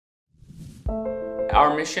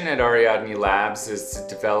Our mission at Ariadne Labs is to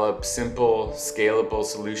develop simple, scalable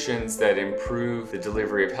solutions that improve the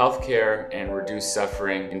delivery of healthcare and reduce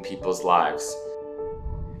suffering in people's lives.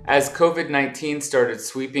 As COVID-19 started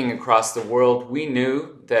sweeping across the world, we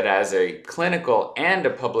knew that as a clinical and a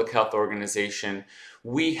public health organization,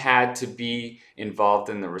 we had to be involved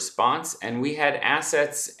in the response, and we had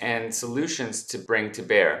assets and solutions to bring to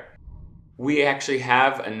bear. We actually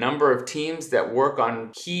have a number of teams that work on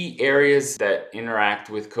key areas that interact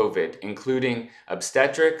with COVID, including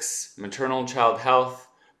obstetrics, maternal and child health,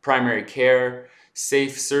 primary care,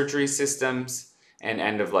 safe surgery systems, and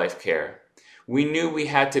end-of-life care. We knew we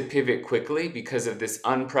had to pivot quickly because of this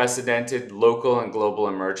unprecedented local and global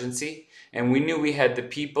emergency, and we knew we had the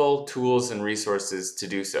people, tools, and resources to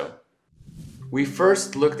do so. We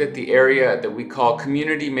first looked at the area that we call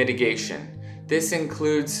community mitigation. This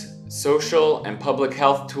includes social and public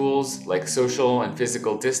health tools like social and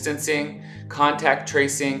physical distancing, contact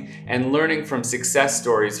tracing, and learning from success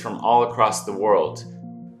stories from all across the world.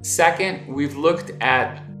 Second, we've looked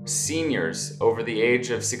at seniors over the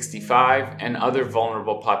age of 65 and other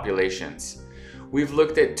vulnerable populations. We've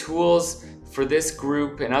looked at tools for this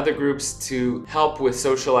group and other groups to help with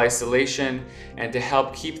social isolation and to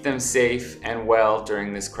help keep them safe and well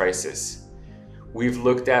during this crisis. We've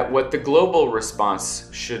looked at what the global response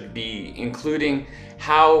should be, including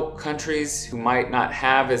how countries who might not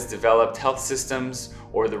have as developed health systems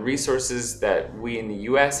or the resources that we in the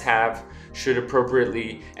US have should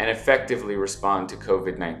appropriately and effectively respond to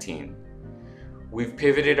COVID-19. We've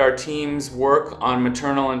pivoted our team's work on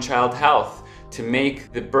maternal and child health to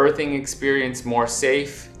make the birthing experience more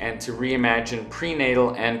safe and to reimagine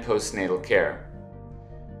prenatal and postnatal care.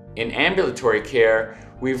 In ambulatory care,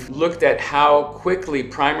 we've looked at how quickly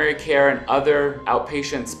primary care and other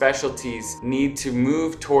outpatient specialties need to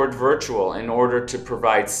move toward virtual in order to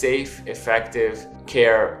provide safe, effective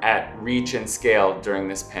care at reach and scale during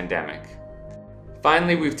this pandemic.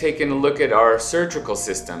 Finally, we've taken a look at our surgical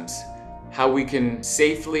systems, how we can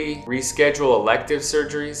safely reschedule elective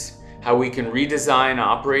surgeries, how we can redesign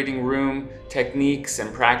operating room techniques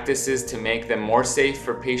and practices to make them more safe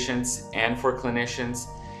for patients and for clinicians,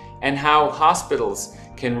 and how hospitals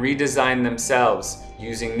can redesign themselves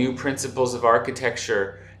using new principles of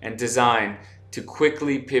architecture and design to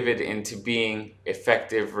quickly pivot into being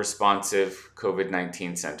effective, responsive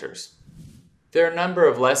COVID-19 centers. There are a number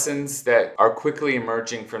of lessons that are quickly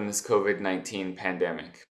emerging from this COVID-19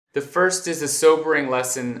 pandemic. The first is a sobering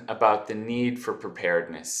lesson about the need for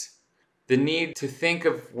preparedness. The need to think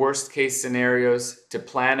of worst-case scenarios, to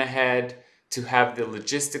plan ahead, to have the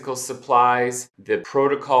logistical supplies, the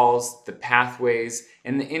protocols, the pathways,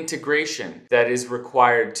 and the integration that is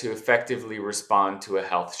required to effectively respond to a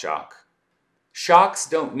health shock. Shocks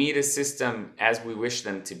don't meet a system as we wish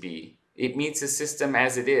them to be. It meets a system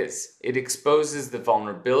as it is. It exposes the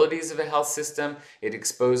vulnerabilities of a health system, it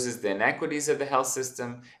exposes the inequities of the health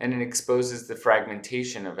system, and it exposes the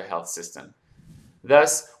fragmentation of a health system.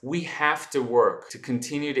 Thus, we have to work to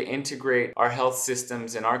continue to integrate our health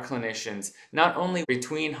systems and our clinicians, not only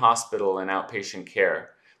between hospital and outpatient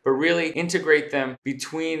care, but really integrate them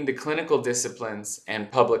between the clinical disciplines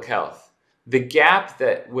and public health. The gap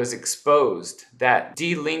that was exposed, that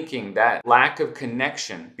delinking, that lack of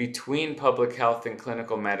connection between public health and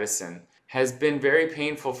clinical medicine has been very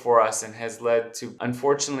painful for us and has led to,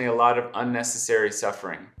 unfortunately, a lot of unnecessary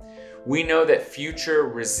suffering. We know that future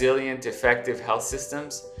resilient, effective health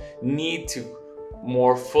systems need to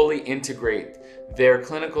more fully integrate their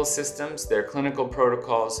clinical systems, their clinical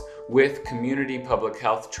protocols with community public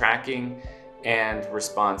health tracking and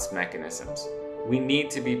response mechanisms. We need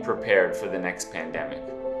to be prepared for the next pandemic.